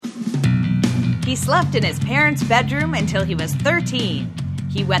He slept in his parents' bedroom until he was 13.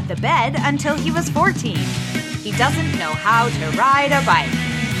 He wet the bed until he was 14. He doesn't know how to ride a bike.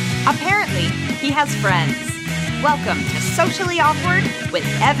 Apparently, he has friends. Welcome to Socially Awkward with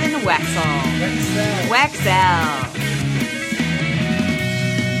Evan Wexell. Wexell.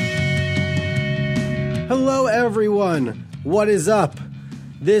 Hello, everyone. What is up?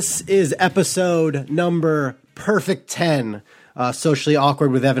 This is episode number perfect 10. Socially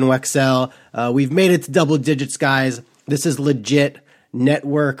Awkward with Evan Wexell. We've made it to double digits, guys. This is legit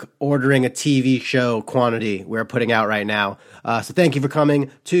network ordering a TV show quantity we're putting out right now. So thank you for coming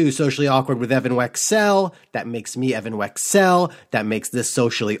to Socially Awkward with Evan Wexell. That makes me Evan Wexell. That makes this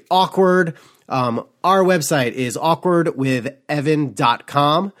socially awkward. Our website is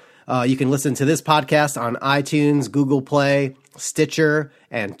awkwardwithevan.com. You can listen to this podcast on iTunes, Google Play, Stitcher,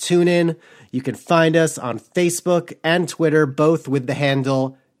 and TuneIn. You can find us on Facebook and Twitter, both with the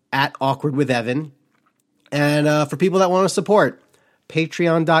handle @awkwardwithevan. And for people that want to support,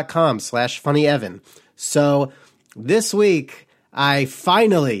 patreon.com/funnyevan. So this week,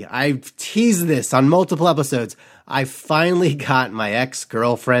 I've teased this on multiple episodes. I finally got my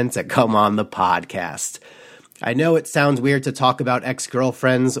ex-girlfriend to come on the podcast. I know it sounds weird to talk about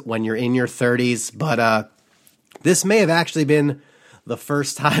ex-girlfriends when you're in your 30s, but this may have actually been the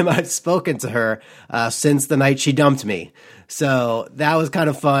first time I've spoken to her since the night she dumped me. So that was kind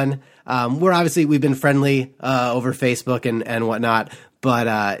of fun. We've been friendly over Facebook and whatnot, but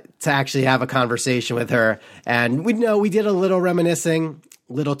to actually have a conversation with her, and we did a little reminiscing,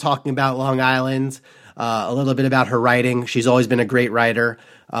 little talking about Long Island, a little bit about her writing. She's always been a great writer.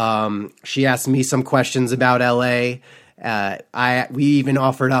 She asked me some questions about LA. We even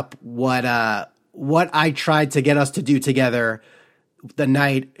offered up what I tried to get us to do together the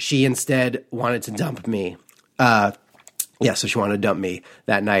night she instead wanted to dump me. So she wanted to dump me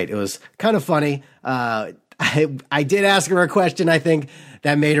that night. It was kind of funny. I did ask her a question, I think,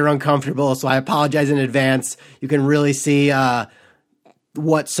 that made her uncomfortable, so I apologize in advance. You can really see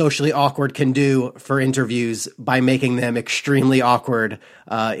what Socially Awkward can do for interviews by making them extremely awkward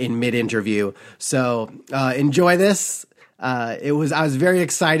in mid-interview. So enjoy this. I was very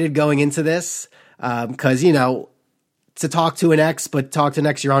excited going into this because, to talk to an ex, but talk to an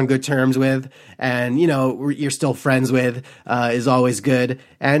ex you're on good terms with and, you're still friends with is always good.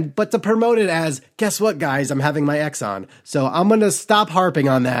 But to promote it as, guess what, guys, I'm having my ex on. So I'm going to stop harping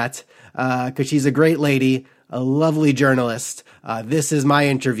on that because she's a great lady, a lovely journalist. This is my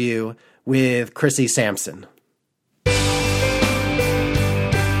interview with Chrissy Sampson.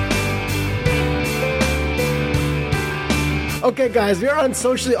 Okay, guys, we are on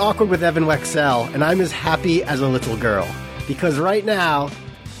Socially Awkward with Evan Wexell, and I'm as happy as a little girl because right now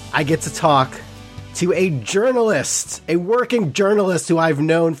I get to talk to a journalist, a working journalist who I've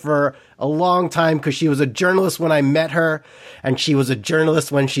known for a long time because she was a journalist when I met her, and she was a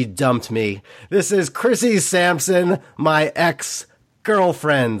journalist when she dumped me. This is Chrissy Sampson, my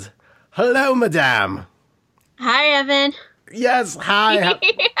ex-girlfriend. Hello, madame. Hi, Evan. Yes, hi.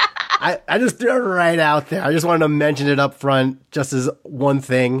 I just threw it right out there. I just wanted to mention it up front just as one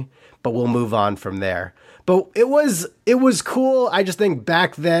thing, but we'll move on from there. But it was cool. I just think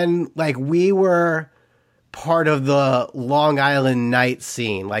back then, we were part of the Long Island night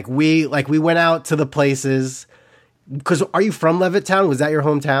scene. We went out to the places. Because are you from Levittown? Was that your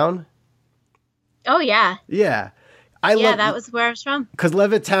hometown? Oh, yeah. Yeah. That was where I was from. Because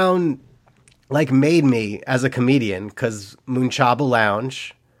Levittown, made me as a comedian, because Moonchaba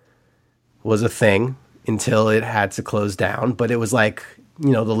Lounge was a thing until it had to close down. But it was the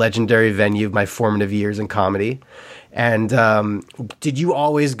legendary venue of my formative years in comedy. And did you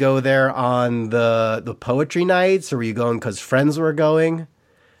always go there on the poetry nights, or were you going because friends were going?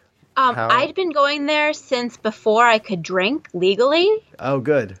 I'd been going there since before I could drink legally. Oh,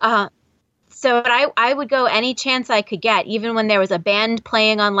 good. So I would go any chance I could get, even when there was a band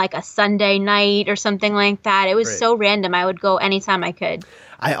playing on a Sunday night or something like that. It was Great. So random. I would go anytime I could.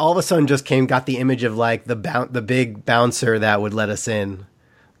 I all of a sudden just got the image of the big bouncer that would let us in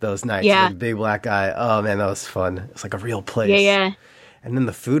those nights. Yeah. The big black guy. Oh man, that was fun. It's like a real place. Yeah. And then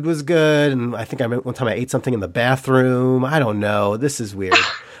the food was good. And I think one time I ate something in the bathroom. I don't know. This is weird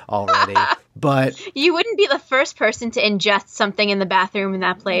already. But you wouldn't be the first person to ingest something in the bathroom in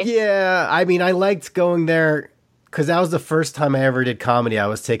that place. Yeah. I mean, I liked going there because that was the first time I ever did comedy. I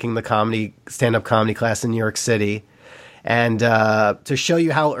was taking the stand-up comedy class in New York City. And to show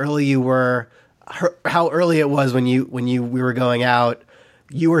you how early you were, how early it was when we were going out,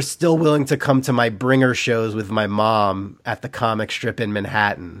 you were still willing to come to my bringer shows with my mom at the comic strip in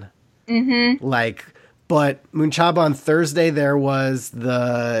Manhattan. Mm-hmm. But Moonchaba on Thursday, there was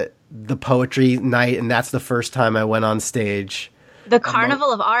the poetry night, and that's the first time I went on stage. The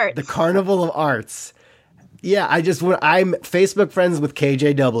Carnival of Arts. The Carnival of Arts. Yeah, I'm Facebook friends with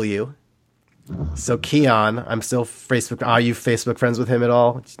KJW. So Keon, I'm still Facebook. Are you Facebook friends with him at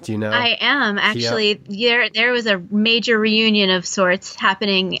all? Do you know? I am actually. There was a major reunion of sorts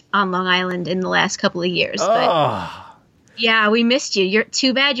happening on Long Island in the last couple of years. But yeah, we missed you. You're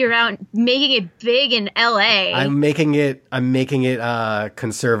too bad you're out making it big in LA. I'm making it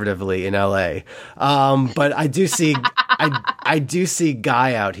conservatively in LA. But I do see I do see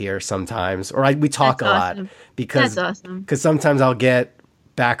Guy out here sometimes, or we talk That's a awesome. lot because That's awesome. Because sometimes I'll get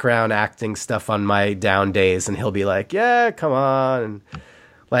background acting stuff on my down days, and he'll be like, "Yeah, come on." And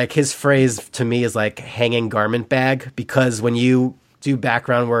like his phrase to me is like hanging garment bag, because when you do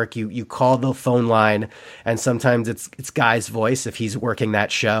background work, you call the phone line, and sometimes it's Guy's voice if he's working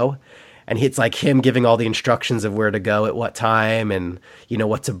that show, and it's like him giving all the instructions of where to go at what time, and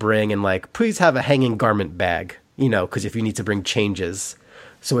what to bring, and like, please have a hanging garment bag, because if you need to bring changes,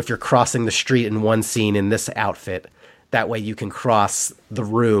 so if you're crossing the street in one scene in this outfit, that way you can cross the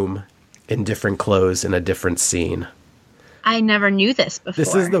room in different clothes in a different scene. I never knew this before.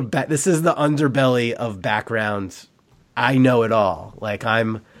 This is the underbelly of background. I know it all. Like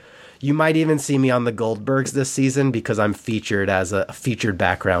you might even see me on the Goldbergs this season because I'm featured as a featured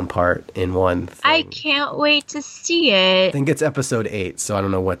background part in one thing. I can't wait to see it. I think it's episode 8, so I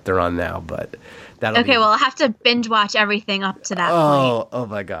don't know what they're on now, but that'll Okay, well, I'll have to binge watch everything up to that point. Oh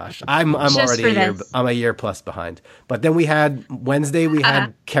my gosh. I'm Just already for I'm a year plus behind. But then we had Wednesday we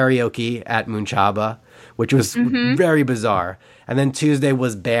had karaoke at Moonchaba, which was very bizarre. And then Tuesday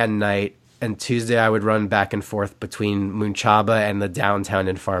was band night, and Tuesday I would run back and forth between Moonchaba and the downtown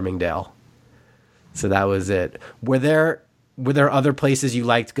in Farmingdale. So that was it. Were there other places you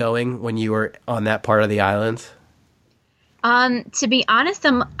liked going when you were on that part of the island? To be honest,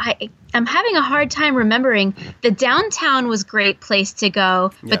 I'm having a hard time remembering. The downtown was a great place to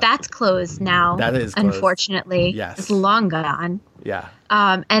go, but that's closed now. That is closed. Unfortunately. Yes. It's long gone. Yeah.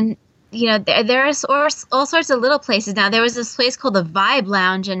 And there's all sorts of little places now. There was this place called the Vibe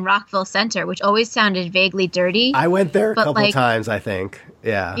Lounge in Rockville Center, which always sounded vaguely dirty. I went there a couple times, I think.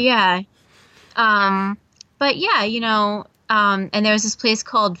 Yeah. Yeah. But yeah, and there was this place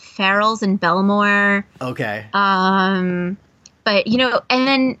called Farrell's in Belmore. Okay. But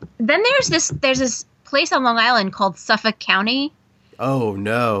and then there's this place on Long Island called Suffolk County. Oh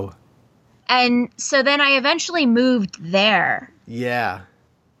no. And so then I eventually moved there. Yeah.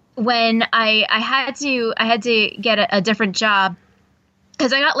 When I had to get a different job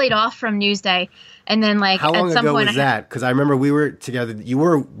because I got laid off from Newsday, and then how long at some ago point was that? Because I remember we were together. You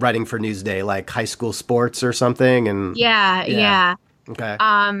were writing for Newsday, like high school sports or something, and yeah. Okay.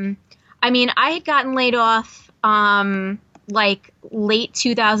 I mean, I had gotten laid off like late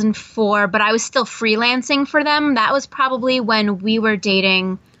 2004, but I was still freelancing for them. That was probably when we were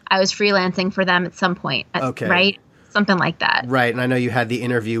dating. I was freelancing for them at some point. Okay. Right. Something like that. Right, and I know you had the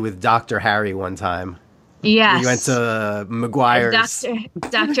interview with Dr. Harry one time. Yes. You went to McGuire's.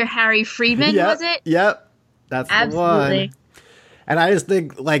 Dr. Harry Friedman, was it? Yep. That's Absolutely. the one. And I just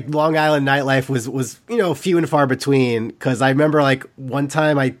think, like, Long Island nightlife was few and far between, because I remember, like, one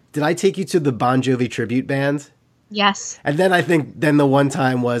time did I take you to the Bon Jovi tribute band? Yes. And then I think the one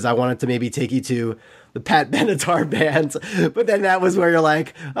time was I wanted to maybe take you to the Pat Benatar band, but then that was where you're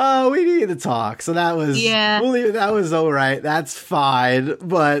like, oh, we need to talk. So that was, that was all right. That's fine.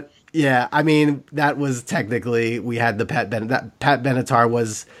 But yeah, I mean, that was technically, we had the Pat Benatar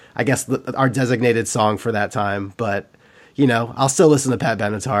was, I guess, our designated song for that time. But, I'll still listen to Pat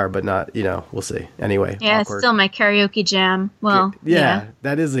Benatar, but not, we'll see. Anyway. Yeah, awkward. It's still my karaoke jam. Well, yeah,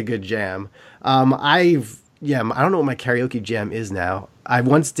 that is a good jam. I don't know what my karaoke jam is now. I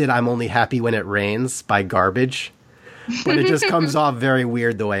once did I'm Only Happy When It Rains by Garbage, but it just comes off very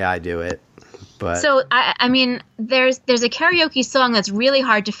weird the way I do it. But so, I mean, there's a karaoke song that's really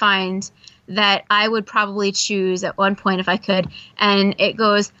hard to find that I would probably choose at one point if I could, and it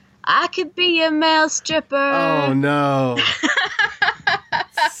goes, I could be a male stripper. Oh, no.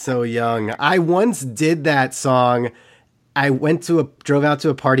 So young. I once did that song. I drove out to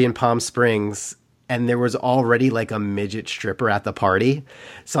a party in Palm Springs, and there was already like a midget stripper at the party.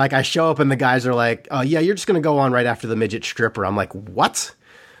 So like I show up and the guys are like, oh yeah, you're just going to go on right after the midget stripper. I'm like, what?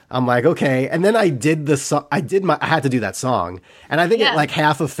 I'm like, okay. And then I did I had to do that song. And I think it like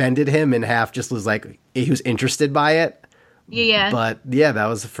half offended him and half just was like, he was interested by it. Yeah. But yeah, that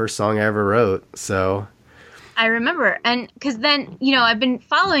was the first song I ever wrote. So I remember. And because then, I've been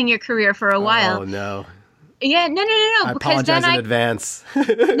following your career for a while. Oh no. Yeah, no. I Because apologize then in advance.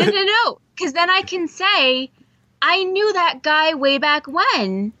 no. Because then I can say, I knew that guy way back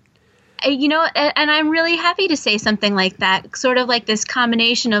when. You know, and I'm really happy to say something like that. Sort of like this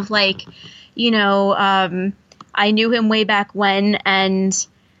combination of like, you know, I knew him way back when, and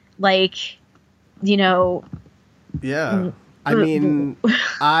like, you know. Yeah. I mean,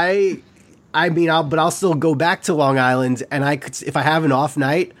 I'll still go back to Long Island, and I could, if I have an off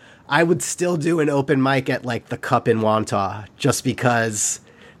night, I would still do an open mic at like the Cup in Wantagh, just because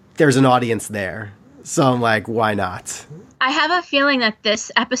there's an audience there. So I'm like, why not? I have a feeling that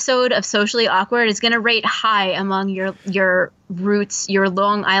this episode of Socially Awkward is going to rate high among your roots, your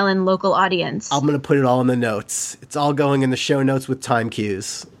Long Island local audience. I'm going to put it all in the notes. It's all going in the show notes with time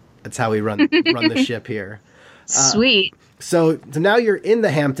cues. That's how we run the ship here. Sweet. So now you're in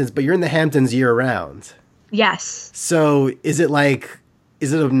the Hamptons, but you're in the Hamptons year round. Yes. So is it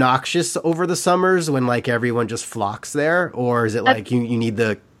obnoxious over the summers when like everyone just flocks there? Or is it like you need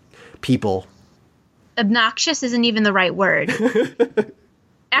the people? Obnoxious isn't even the right word.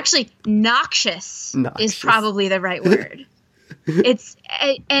 Actually, noxious is probably the right word. It's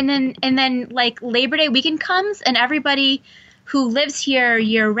and then like Labor Day weekend comes, and everybody who lives here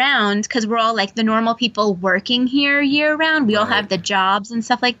year round, because we're all like the normal people working here year round, we all have the jobs and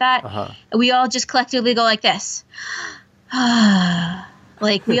stuff like that. And we all just collectively go like this.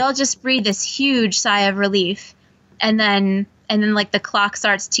 Like we all just breathe this huge sigh of relief, and then like the clock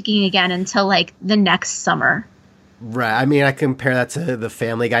starts ticking again until like the next summer. Right. I mean, I compare that to the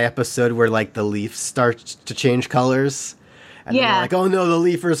Family Guy episode where like the leaves start to change colors. And then they're like, oh no, the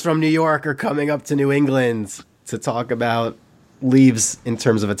leafers from New York are coming up to New England to talk about leaves in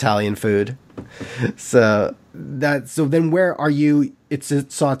terms of Italian food. So then where are you? It's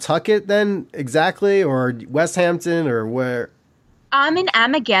Sawtucket then exactly, or West Hampton, or where? I'm in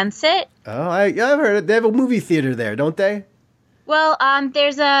Amagansett. Oh, I've heard it. They have a movie theater there, don't they? Well,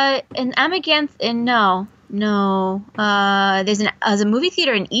 there's an Amagansett. There's a movie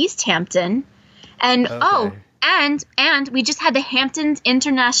theater in East Hampton, and and we just had the Hamptons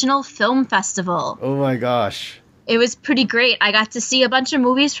International Film Festival. Oh my gosh. It was pretty great. I got to see a bunch of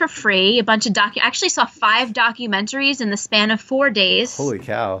movies for free, a bunch of actually saw 5 documentaries in the span of 4 days. Holy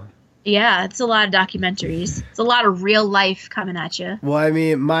cow. Yeah, it's a lot of documentaries. It's a lot of real life coming at you. Well, I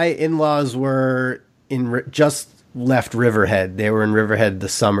mean, my in-laws were just left Riverhead. They were in Riverhead the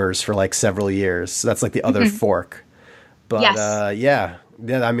summers for like several years. So that's like the other fork. But yeah,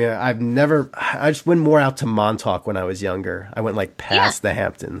 I mean, I just went more out to Montauk when I was younger. I went like past the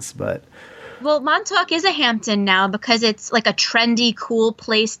Hamptons, but. Well, Montauk is a Hampton now because it's like a trendy, cool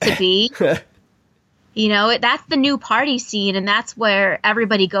place to be. You know, that's the new party scene, and that's where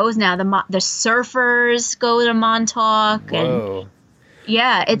everybody goes now. The surfers go to Montauk. Whoa. And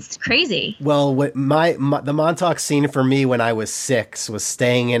yeah, it's crazy. Well, what the Montauk scene for me when I was 6 was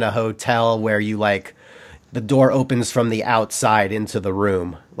staying in a hotel where you like the door opens from the outside into the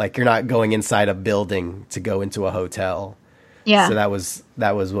room. Like you're not going inside a building to go into a hotel. Yeah. So that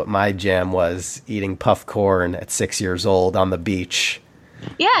was what my jam was, eating puff corn at 6 years old on the beach.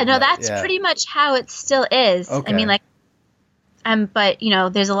 Yeah, no, that's pretty much how it still is. Okay. I mean, like, but you know,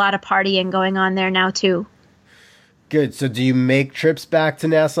 there's a lot of partying going on there now too. Good. So do you make trips back to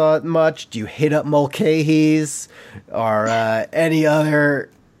Nassau much? Do you hit up Mulcahy's or any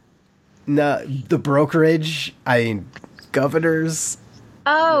other, the brokerage? I mean, Governors?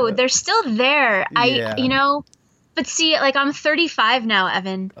 Oh, they're still there. You know, but see, like I'm 35 now,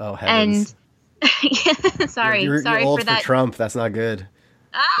 Evan. Oh, heavens. And sorry you're old for that. Trump. That's not good.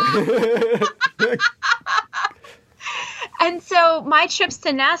 And so my trips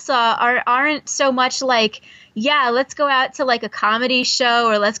to Nassau aren't so much like, yeah, let's go out to like a comedy show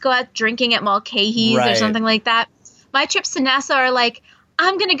or let's go out drinking at Mulcahy's or something like that. My trips to Nassau are like,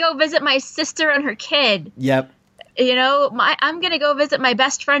 I'm going to go visit my sister and her kid. Yep. You know, I'm going to go visit my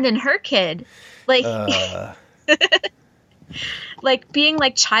best friend and her kid. Like, like being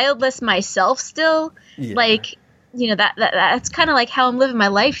like childless myself still. Yeah. Like, you know, that's kind of like how I'm living my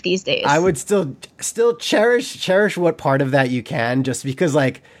life these days. I would still cherish what part of that you can, just because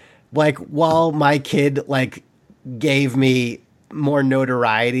like while my kid like gave me more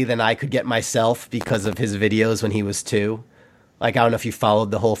notoriety than I could get myself because of his videos when he was 2. Like, I don't know if you followed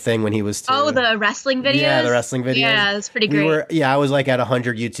the whole thing when he was 2. Oh, the wrestling videos? Yeah, the wrestling videos. Yeah, that's pretty great. I was like at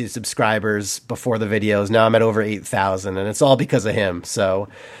 100 YouTube subscribers before the videos. Now I'm at over 8,000, and it's all because of him. So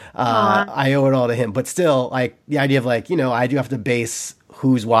I owe it all to him. But still, like, the idea of like, you know, I do have to base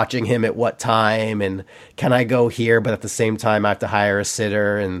who's watching him at what time, and can I go here, but at the same time I have to hire a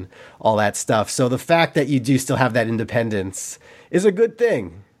sitter and all that stuff. So the fact that you do still have that independence is a good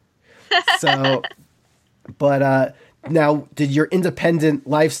thing. So... But now, did your independent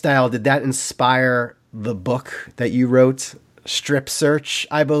lifestyle, did that inspire the book that you wrote, Strip Search,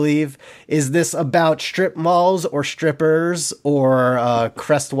 I believe? Is this about strip malls or strippers or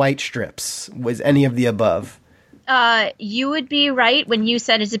Crest White strips? Was any of the above? You would be right when you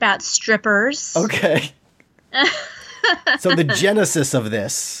said it's about strippers. Okay. So the genesis of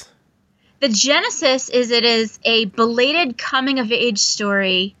this. The genesis is it is a belated coming-of-age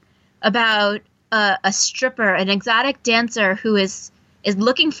story about a stripper, an exotic dancer who is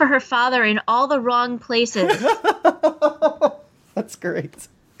looking for her father in all the wrong places. That's great.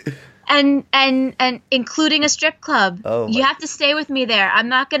 And including a strip club. Oh, you have to stay with me there. I'm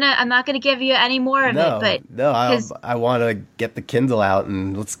not gonna give you any more of it. But I want to get the Kindle out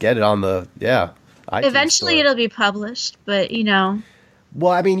and let's get it on the iTunes eventually store. It'll be published. But you know.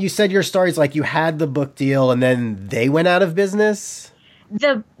 Well, I mean, you said your stories like you had the book deal and then they went out of business.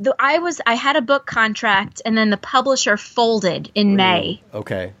 I had a book contract and then the publisher folded in May.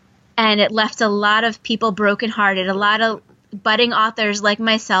 Okay. And it left a lot of people brokenhearted, a lot of budding authors like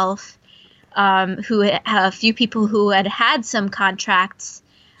myself, a few people who had some contracts.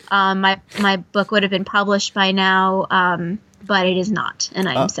 My book would have been published by now, but it is not, and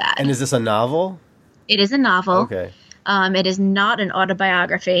I am sad. And is this a novel? It is a novel. Okay. It is not an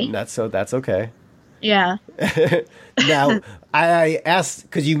autobiography. That's okay. Yeah. Now, I asked,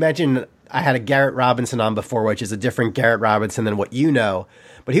 because you mentioned I had a Garrett Robinson on before, which is a different Garrett Robinson than what you know.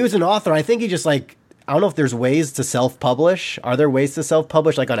 But he was an author. I think he just I don't know if there's ways to self-publish. Are there ways to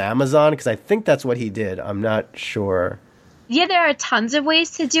self-publish like on Amazon? Because I think that's what he did. I'm not sure. Yeah, there are tons of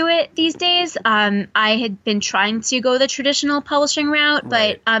ways to do it these days. I had been trying to go the traditional publishing route,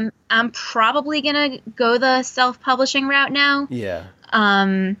 but right. I'm probably going to go the self-publishing route now. Yeah.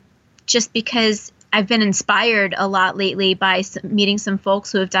 Just because I've been inspired a lot lately by meeting some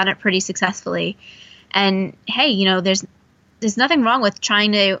folks who have done it pretty successfully. And hey, you know, there's nothing wrong with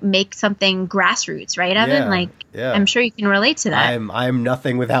trying to make something grassroots, right, Evan? Yeah. I'm sure you can relate to that. I'm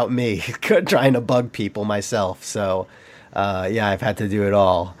nothing without me, trying to bug people myself. So, I've had to do it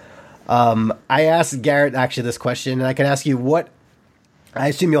all. I asked Garrett actually this question, and I can ask you I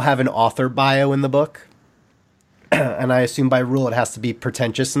assume you'll have an author bio in the book, and I assume by rule it has to be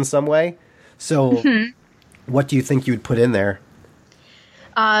pretentious in some way. So, What do you think you would put in there?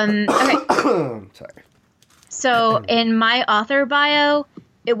 Okay. Sorry. So in my author bio,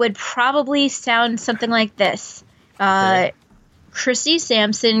 it would probably sound something like this. Okay. Chrissy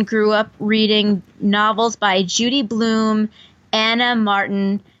Sampson grew up reading novels by Judy Blume, Anna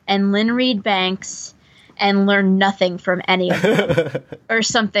Martin, and Lynn Reed Banks, and learned nothing from any of them, or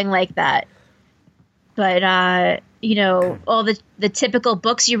something like that. But, all the typical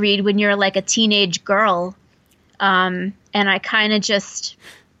books you read when you're like a teenage girl. And I kind of just,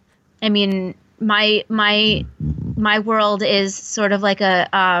 I mean, my world is sort of like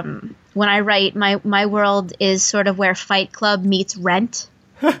when I write, my world is sort of where Fight Club meets Rent.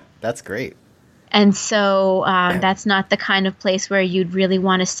 That's great. And so that's not the kind of place where you'd really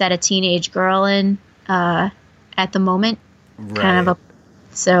want to set a teenage girl in at the moment. Right.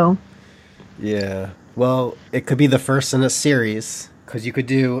 Yeah. Well, it could be the first in a series, because you could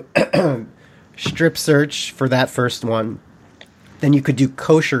do Strip Search for that first one. Then you could do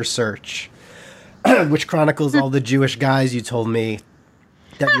Kosher Search, which chronicles all the Jewish guys you told me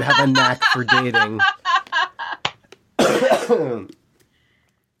that you have a knack for dating.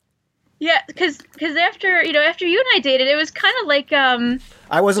 Yeah, because after you and I dated, it was kind of like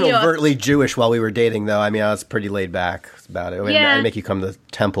I wasn't overtly Jewish while we were dating, though. I mean, I was pretty laid back about it. I didn't make you come to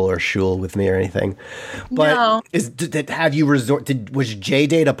temple or shul with me or anything. But no. Was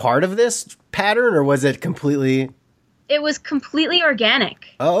J-Date a part of this pattern, or was it completely? It was completely organic.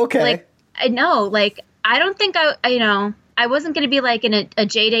 Oh, okay. I don't think I wasn't going to be like a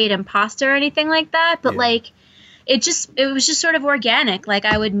J-Date imposter or anything like that, but it was just sort of organic. Like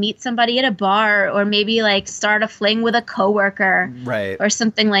I would meet somebody at a bar, or maybe like start a fling with a coworker, right, or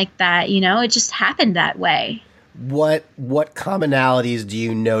something like that. It just happened that way. What commonalities do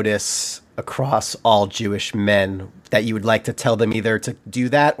you notice across all Jewish men that you would like to tell them either to do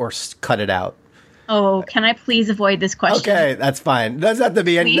that or cut it out? Oh, can I please avoid this question? Okay, that's fine. It doesn't have to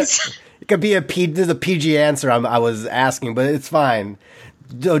be Please? It could be there's a PG answer I was asking, but it's fine.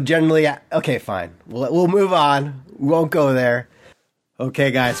 So generally, okay, fine. We'll move on. We won't go there.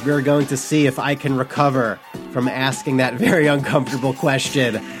 Okay, guys, we're going to see if I can recover from asking that very uncomfortable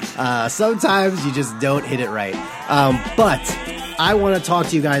question. Sometimes you just don't hit it right. But I want to talk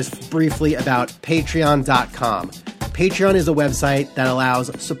to you guys briefly about Patreon.com. Patreon is a website that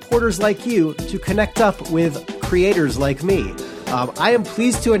allows supporters like you to connect up with creators like me. I am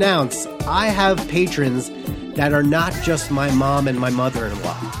pleased to announce I have patrons that are not just my mom and my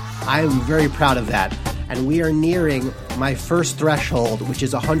mother-in-law. I am very proud of that. And we are nearing my first threshold, which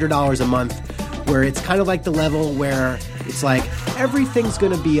is $100 a month, where it's kind of like the level where it's like, everything's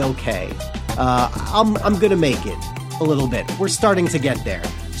going to be okay. I'm going to make it a little bit. We're starting to get there.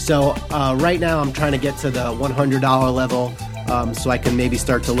 So right now I'm trying to get to the $100 level so I can maybe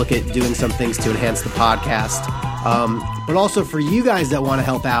start to look at doing some things to enhance the podcast. But also for you guys that want to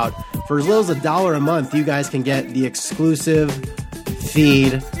help out, for as little as $1 a month, you guys can get the exclusive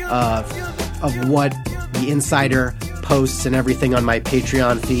feed of what the insider posts and everything on my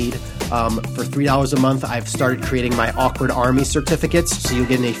Patreon feed. For $3 a month, I've started creating my Awkward Army certificates, so you'll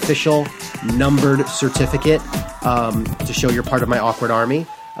get an official numbered certificate to show you're part of my Awkward Army.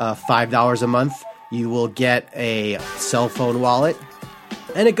 $5 a month, you will get a cell phone wallet,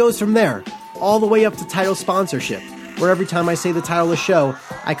 and it goes from there all the way up to title sponsorship, where every time I say the title of the show,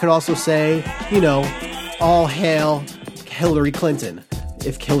 I could also say, all hail Hillary Clinton,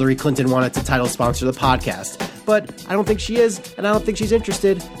 if Hillary Clinton wanted to title sponsor the podcast. But I don't think she is, and I don't think she's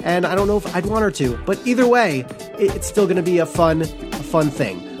interested, and I don't know if I'd want her to. But either way, it's still going to be a fun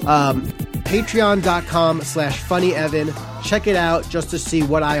thing. Patreon.com/funnyevan. Check it out just to see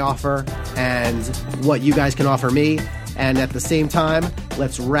what I offer and what you guys can offer me. And at the same time,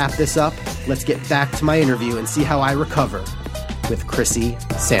 let's wrap this up. Let's get back to my interview and see how I recover with Chrissy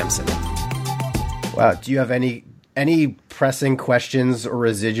Sampson. Wow, do you have any pressing questions or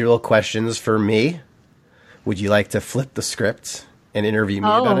residual questions for me? Would you like to flip the script and interview me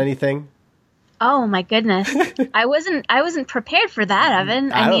about anything? Oh my goodness. I wasn't prepared for that,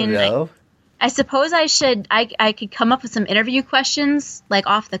 Evan. I don't know. I suppose I could come up with some interview questions like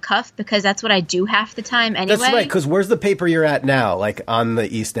off the cuff, because that's what I do half the time anyway. That's right, because where's the paper you're at now, like on the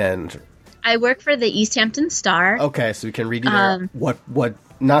East End? I work for the East Hampton Star. Okay, so we can read you there. What,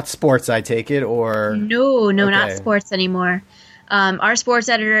 not sports, I take it, or? No, not sports anymore. Our sports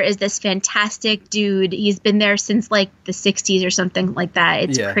editor is this fantastic dude. He's been there since like the 60s or something like that.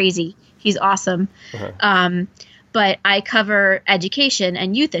 It's crazy. He's awesome. Uh-huh. But I cover education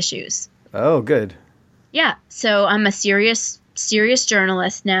and youth issues. Oh, good. Yeah. So I'm a serious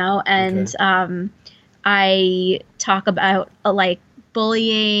journalist now. And I talk about like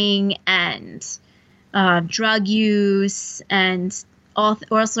bullying and drug use and all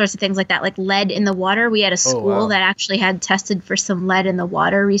sorts of things like that, like lead in the water. We had a school that actually had tested for some lead in the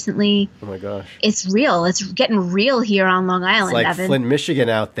water recently. Oh my gosh. It's real. It's getting real here on Long Island, It's like Evan. Flint, Michigan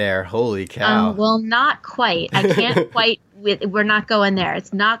out there. Holy cow. Well, not quite. I can't quite. We're not going there.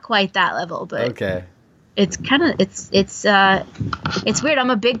 It's not quite that level, but okay. It's kind of it's weird.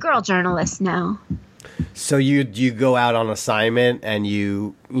 I'm a big girl journalist now. So you go out on assignment and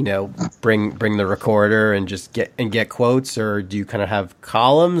you bring the recorder and just get quotes, or do you kind of have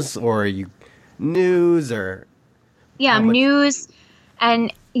columns, or are you news, or? Yeah, I'm news,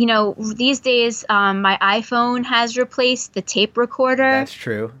 and these days my iPhone has replaced the tape recorder. That's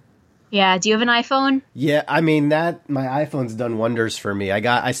true. Yeah, do you have an iPhone? Yeah, I mean my iPhone's done wonders for me. I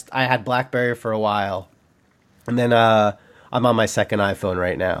had BlackBerry for a while, and then I'm on my second iPhone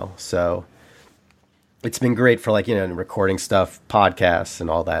right now, so. It's been great for recording stuff, podcasts and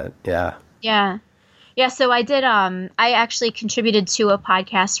all that. Yeah. Yeah. Yeah. So I did, I actually contributed to a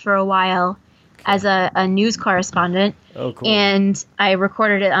podcast for a while as a news correspondent. Oh, cool. And I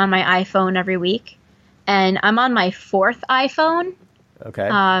recorded it on my iPhone every week. And I'm on my fourth iPhone. Okay.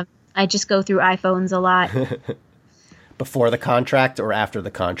 I just go through iPhones a lot. Before the contract or after the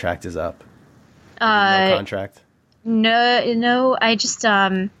contract is up? No contract? No, I just,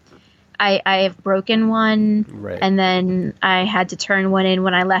 I have broken one, right. And then I had to turn one in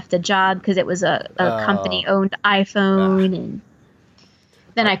when I left a job because it was a company-owned iPhone, and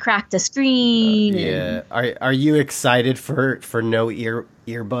then I cracked a screen. Yeah. Are you excited for no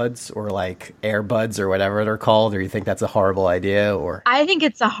earbuds or like AirBuds or whatever they're called, or you think that's a horrible idea? Or I think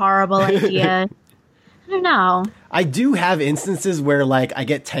it's a horrible idea. I don't know. I do have instances where like I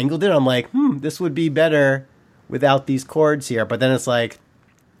get tangled in. I'm like, this would be better without these cords here, but then it's like,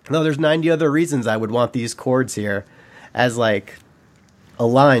 no, there's 90 other reasons I would want these cords here as like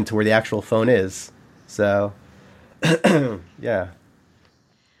aligned to where the actual phone is. So, yeah.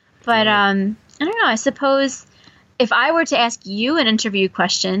 But I don't know. I suppose if I were to ask you an interview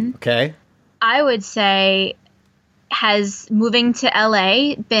question, okay, I would say, has moving to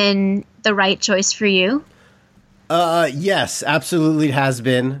LA been the right choice for you? Yes, absolutely it has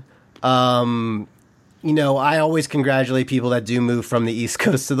been. I always congratulate people that do move from the East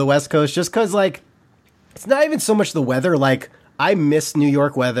Coast to the West Coast just because, like, it's not even so much the weather. Like, I miss New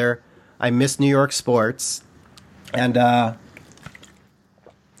York weather. I miss New York sports. And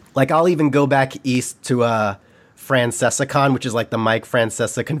Like, I'll even go back east to FrancescaCon, which is like the Mike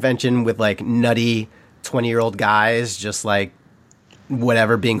Francesa convention with like nutty 20-year-old guys just like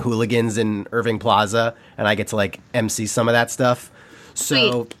whatever being hooligans in Irving Plaza, and I get to like MC some of that stuff. So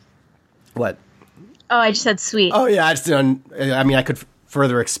Sweet. What? Oh, I just said sweet. Oh yeah, I could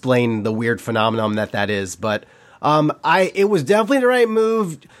further explain the weird phenomenon that is, but it was definitely the right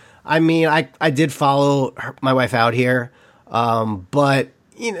move. I mean, I did follow my wife out here, but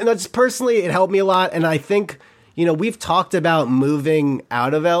just personally, it helped me a lot, and I think we've talked about moving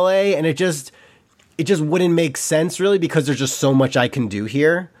out of LA, and it just wouldn't make sense really because there's just so much I can do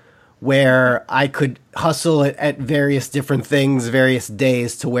here where I could hustle at various different things, various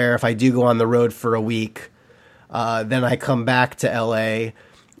days to where if I do go on the road for a week, then I come back to LA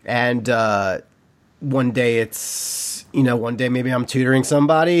and one day one day maybe I'm tutoring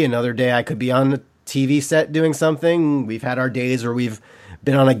somebody, another day I could be on a TV set doing something. We've had our days where we've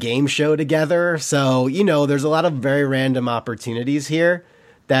been on a game show together. So, there's a lot of very random opportunities here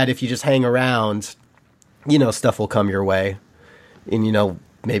that if you just hang around, stuff will come your way. And,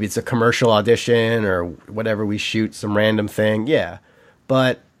 maybe it's a commercial audition or whatever, we shoot some random thing. Yeah.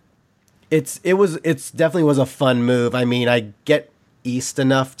 But it's definitely was a fun move. I mean, I get east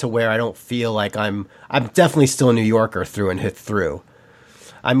enough to where I don't feel like I'm definitely still a New Yorker through and hit through.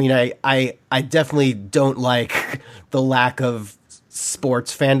 I mean, I definitely don't like the lack of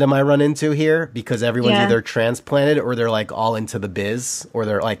sports fandom I run into here because everyone's either transplanted or they're like all into the biz or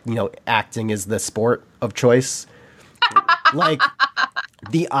they're like, acting is the sport of choice. Like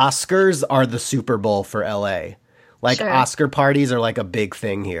the Oscars are the Super Bowl for LA. Like Sure. Oscar parties are like a big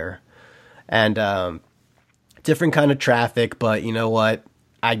thing here. And different kind of traffic, but you know what?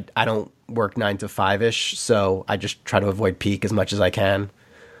 I don't work 9 to 5-ish, so I just try to avoid peak as much as I can.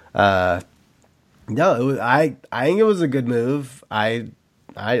 No, I think it was a good move. I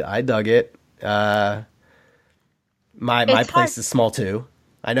dug it. My place is small too.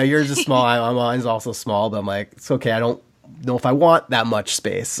 I know yours is small. Mine's also small, but I'm like, it's okay. I don't know if I want that much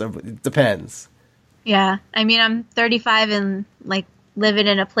space. So it depends. Yeah. I mean, I'm 35 and like living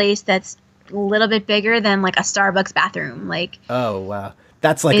in a place that's a little bit bigger than like a Starbucks bathroom. Like, oh wow,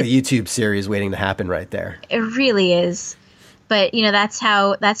 that's like a YouTube series waiting to happen right there. It really is. But that's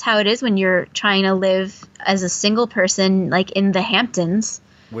how it is when you're trying to live as a single person, like in the Hamptons.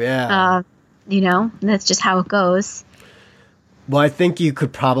 Yeah. That's just how it goes. Well, I think you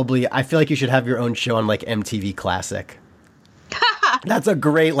could I feel like you should have your own show on like MTV Classic. That's a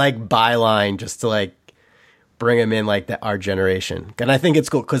great like byline just to like bring them in like our generation. And I think it's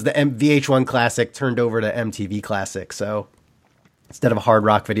cool because the VH1 Classic turned over to MTV Classic. So instead of Hard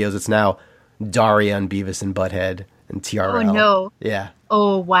Rock videos, it's now Daria and Beavis and Butthead and TRL. Oh, no. Yeah.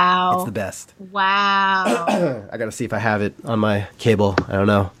 Oh, wow. It's the best. Wow. I got to see if I have it on my cable. I don't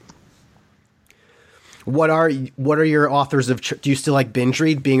know. What are your authors of? Do you still like binge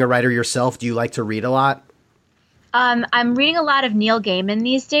read? Being a writer yourself, do you like to read a lot? I'm reading a lot of Neil Gaiman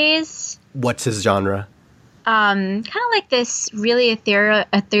these days. What's his genre? Kind of like this really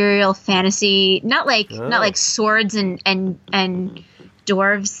ethereal fantasy, not like swords and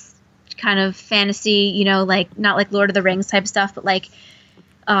dwarves kind of fantasy, like not like Lord of the Rings type stuff, but like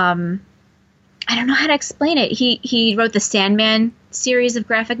I don't know how to explain it. He wrote the Sandman series of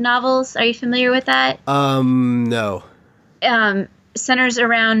graphic novels. Are you familiar with that? No. Centers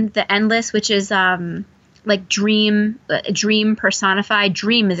around the endless, which is like dream personified.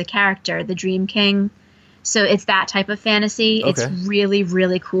 Dream is a character, the Dream King. So it's that type of fantasy. Okay. It's really,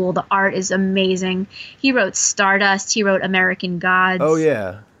 really cool. The art is amazing. He wrote Stardust. He wrote American Gods. Oh,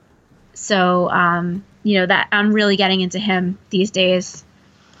 yeah. So, that I'm really getting into him these days.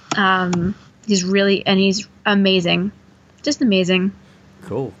 He's amazing. Just amazing.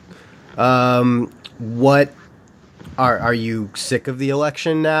 Cool. What are you sick of the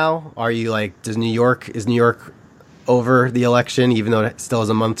election now? Are you like, is New York over the election, even though it still has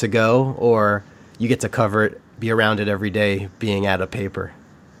a month to go, or you get to cover it, be around it every day, being at a paper?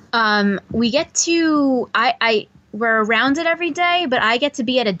 We get to, we're around it every day, but I get to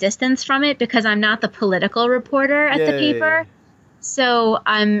be at a distance from it because I'm not the political reporter at the paper. So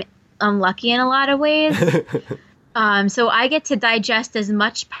I'm lucky in a lot of ways. So I get to digest as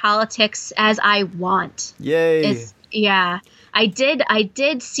much politics as I want. Yay. I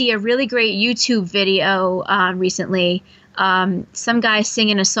did see a really great YouTube video recently. Some guy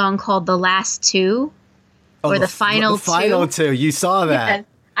singing a song called The Last Two or the Final Two. The Final Two. You saw that. Yeah,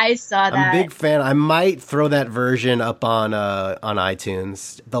 I saw that. I'm a big fan. I might throw that version up on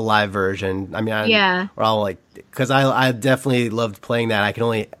iTunes, the live version. I mean, or I'll like, because I definitely loved playing that. I can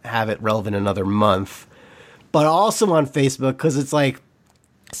only have it relevant another month. But also on Facebook, because it's like,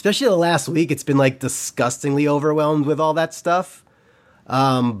 especially the last week, it's been like disgustingly overwhelmed with all that stuff.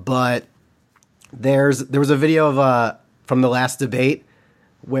 But there was a video of from the last debate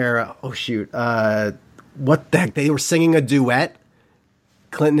where what the heck, they were singing a duet.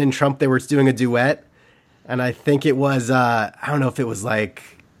 Clinton and Trump, they were doing a duet, and I think it was I don't know if it was like,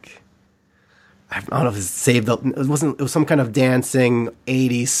 I don't know if it was some kind of dancing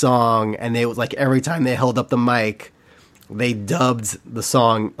 80s song, and they was like every time they held up the mic, they dubbed the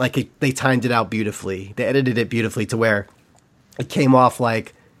song, like they timed it out beautifully. They edited it beautifully to where it came off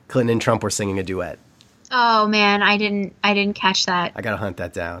like Clinton and Trump were singing a duet. Oh man, I didn't catch that. I gotta hunt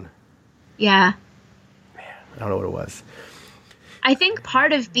that down. Yeah. Man, I don't know what it was. I think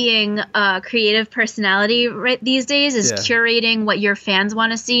part of being a creative personality these days is curating what your fans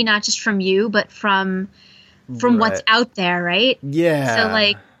want to see, not just from you, but from what's out there, right? Yeah. So,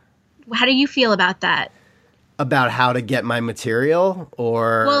 like, how do you feel about that? About how to get my material,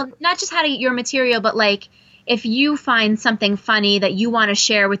 or... Well, not just how to get your material, but, like, if you find something funny that you want to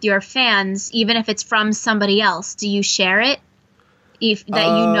share with your fans, even if it's from somebody else, do you share it? You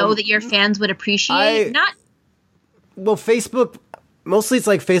know that your fans would appreciate? Well, Facebook... Mostly it's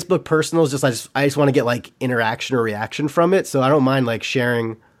like Facebook personals, I just want to get like interaction or reaction from it. So I don't mind like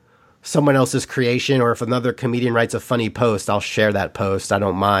sharing someone else's creation, or if another comedian writes a funny post, I'll share that post. I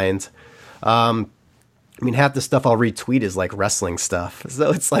don't mind. I mean, half the stuff I'll retweet is like wrestling stuff.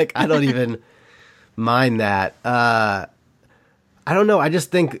 So it's like, I don't even mind that. I don't know. I just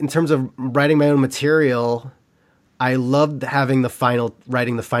think in terms of writing my own material, I loved writing the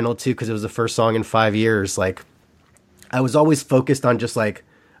final two, because it was the first song in 5 years. Like, I was always focused on just like,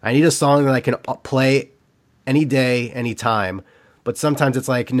 I need a song that I can play any day, any time. But sometimes it's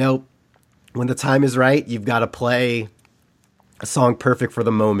like, nope, when the time is right, you've got to play a song perfect for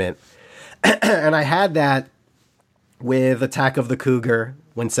the moment. And I had that with Attack of the Cougar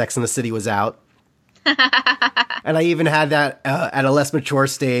when Sex and the City was out. And I even had that at a less mature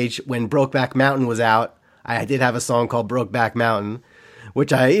stage when Brokeback Mountain was out. I did have a song called Brokeback Mountain,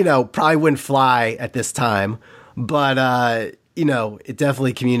 which I, probably wouldn't fly at this time. But, it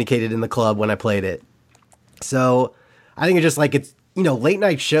definitely communicated in the club when I played it. So I think it's just like, it's, late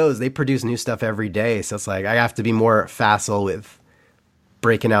night shows, they produce new stuff every day. So it's like, I have to be more facile with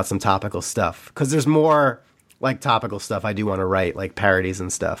breaking out some topical stuff, because there's more like topical stuff I do want to write, like parodies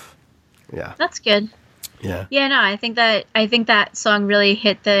and stuff. Yeah. That's good. Yeah. Yeah, no, I think that song really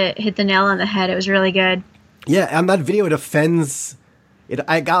hit the nail on the head. It was really good. Yeah. And that video, it offends...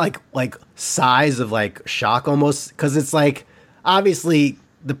 I got like sighs of like shock almost, because it's like, obviously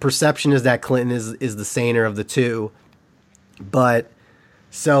the perception is that Clinton is the saner of the two, but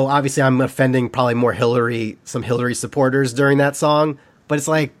so obviously I'm offending probably more some Hillary supporters during that song, but it's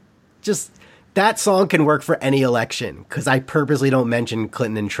like, just that song can work for any election, because I purposely don't mention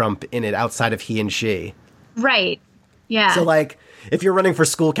Clinton and Trump in it outside of he and she. Right. Yeah. So like, if you're running for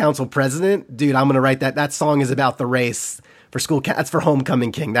school council president, dude, I'm gonna write that song is about the race. For that's for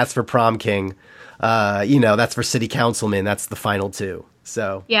homecoming king. That's for prom king. That's for city councilman. That's the final two.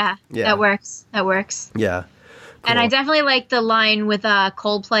 So yeah, that works. Yeah, cool. And I definitely like the line with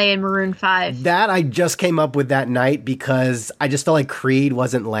Coldplay and Maroon 5. That I just came up with that night because I just felt like Creed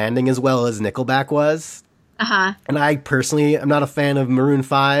wasn't landing as well as Nickelback was. And I personally am not a fan of Maroon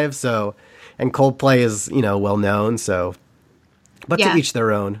 5. So, and Coldplay is well known. So, but to each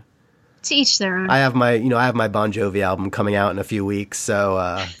their own. To each their own. I have my Bon Jovi album coming out in a few weeks,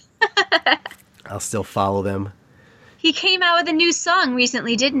 so I'll still follow them. He came out with a new song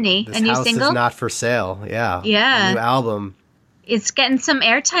recently, didn't he? This a new house single? Is not for sale. Yeah. Yeah. A new album. It's getting some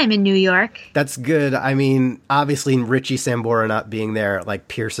airtime in New York. That's good. I mean, obviously Richie Sambora not being there like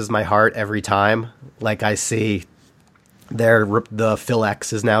pierces my heart every time. Like I see the Phil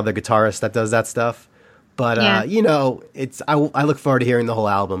X is now the guitarist that does that stuff. But, I look forward to hearing the whole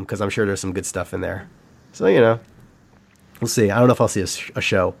album, because I'm sure there's some good stuff in there. So, we'll see. I don't know if I'll see a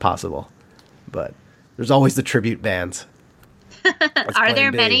show possible, but there's always the tribute bands. Are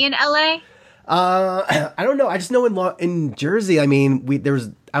there many in LA? I don't know. I just know in Jersey, I mean,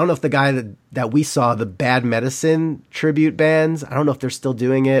 I don't know if the guy that we saw, the Bad Medicine tribute bands, I don't know if they're still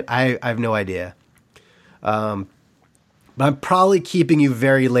doing it. I have no idea. But I'm probably keeping you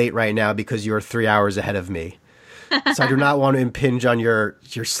very late right now because you're 3 hours ahead of me. So I do not want to impinge on your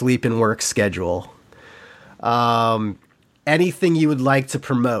sleep and work schedule. Anything you would like to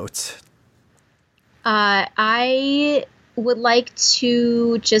promote? I would like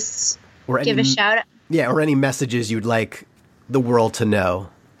to just give a shout out. Yeah, or any messages you'd like the world to know.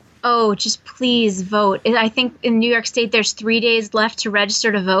 Oh, just please vote. I think in New York State there's 3 days left to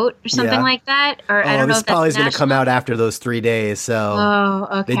register to vote or something like that. Or I don't know if that's probably is going to national. come out after those 3 days, so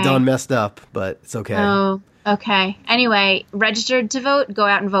okay. they done messed up, but it's okay. Oh, okay. Anyway, registered to vote, go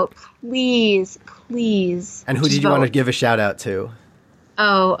out and vote. Please, please. And who did you want to give a shout out to?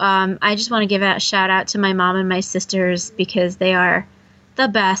 Oh, I just want to give a shout out to my mom and my sisters because they are the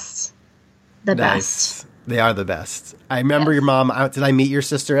best. The best. They are the best. I remember your mom. Did I meet your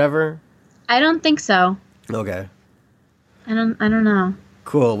sister ever? I don't think so. Okay. I don't know.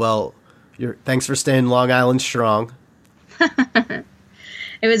 Cool. Well, thanks for staying Long Island strong.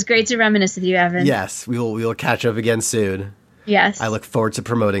 It was great to reminisce with you, Evan. Yes, we will catch up again soon. Yes. I look forward to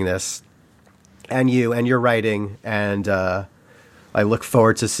promoting this. And you and your writing, and I look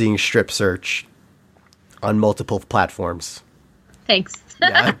forward to seeing Strip Search on multiple platforms. Thanks.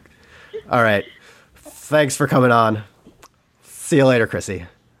 Yeah. All right. Thanks for coming on. See you later, Chrissy.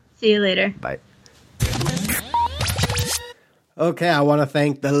 See you later. Bye. Okay, I want to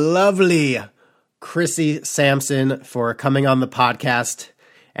thank the lovely Chrissy Sampson for coming on the podcast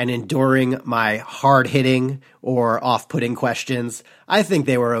and enduring my hard-hitting or off-putting questions. I think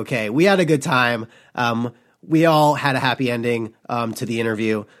they were okay. We had a good time. We all had a happy ending to the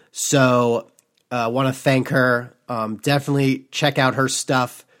interview. So I want to thank her. Definitely check out her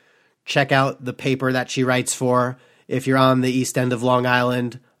stuff. Check out the paper that she writes for. If you're on the East End of Long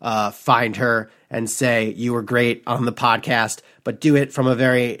Island, find her and say you were great on the podcast, but do it from a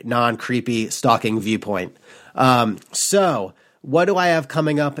very non-creepy stalking viewpoint. So what do I have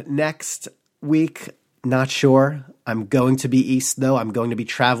coming up next week? Not sure. I'm going to be east, though. I'm going to be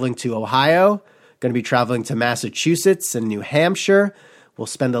traveling to Ohio, going to be traveling to Massachusetts and New Hampshire. We'll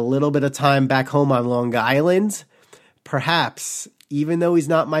spend a little bit of time back home on Long Island. Perhaps, even though he's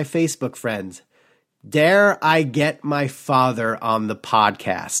not my Facebook friend, dare I get my father on the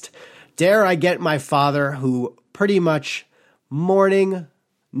podcast? Dare I get my father, who pretty much morning,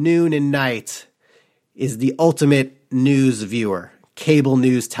 noon, and night is the ultimate news viewer, cable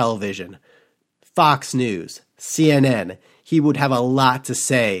news television, Fox News, CNN. He would have a lot to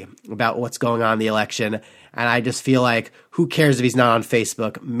say about what's going on in the election, and I just feel like, who cares if he's not on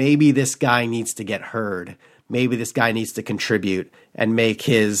Facebook? Maybe this guy needs to get heard. Maybe this guy needs to contribute and make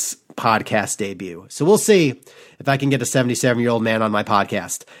his podcast debut. So we'll see if I can get a 77-year-old man on my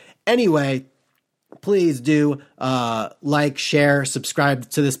podcast. Anyway, please do like, share, subscribe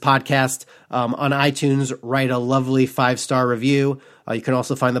to this podcast on iTunes. Write a lovely 5-star review. You can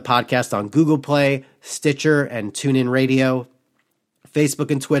also find the podcast on Google Play, Stitcher, and TuneIn Radio.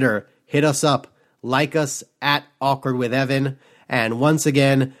 Facebook and Twitter, hit us up. Like us at Awkward with Evan. And once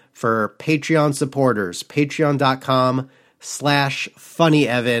again, for Patreon supporters,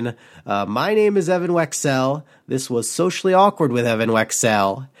 patreon.com/funnyevan. My name is Evan Wexell. This was Socially Awkward with Evan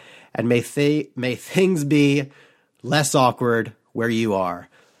Wexell. And may things be less awkward where you are.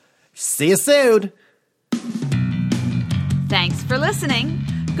 See you soon. Thanks for listening.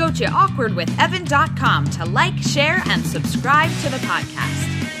 Go to awkwardwithevan.com to like, share, and subscribe to the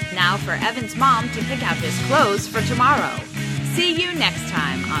podcast. Now for Evan's mom to pick out his clothes for tomorrow. See you next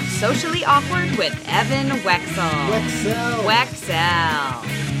time on Socially Awkward with Evan Wexell. Wexell. Wexell.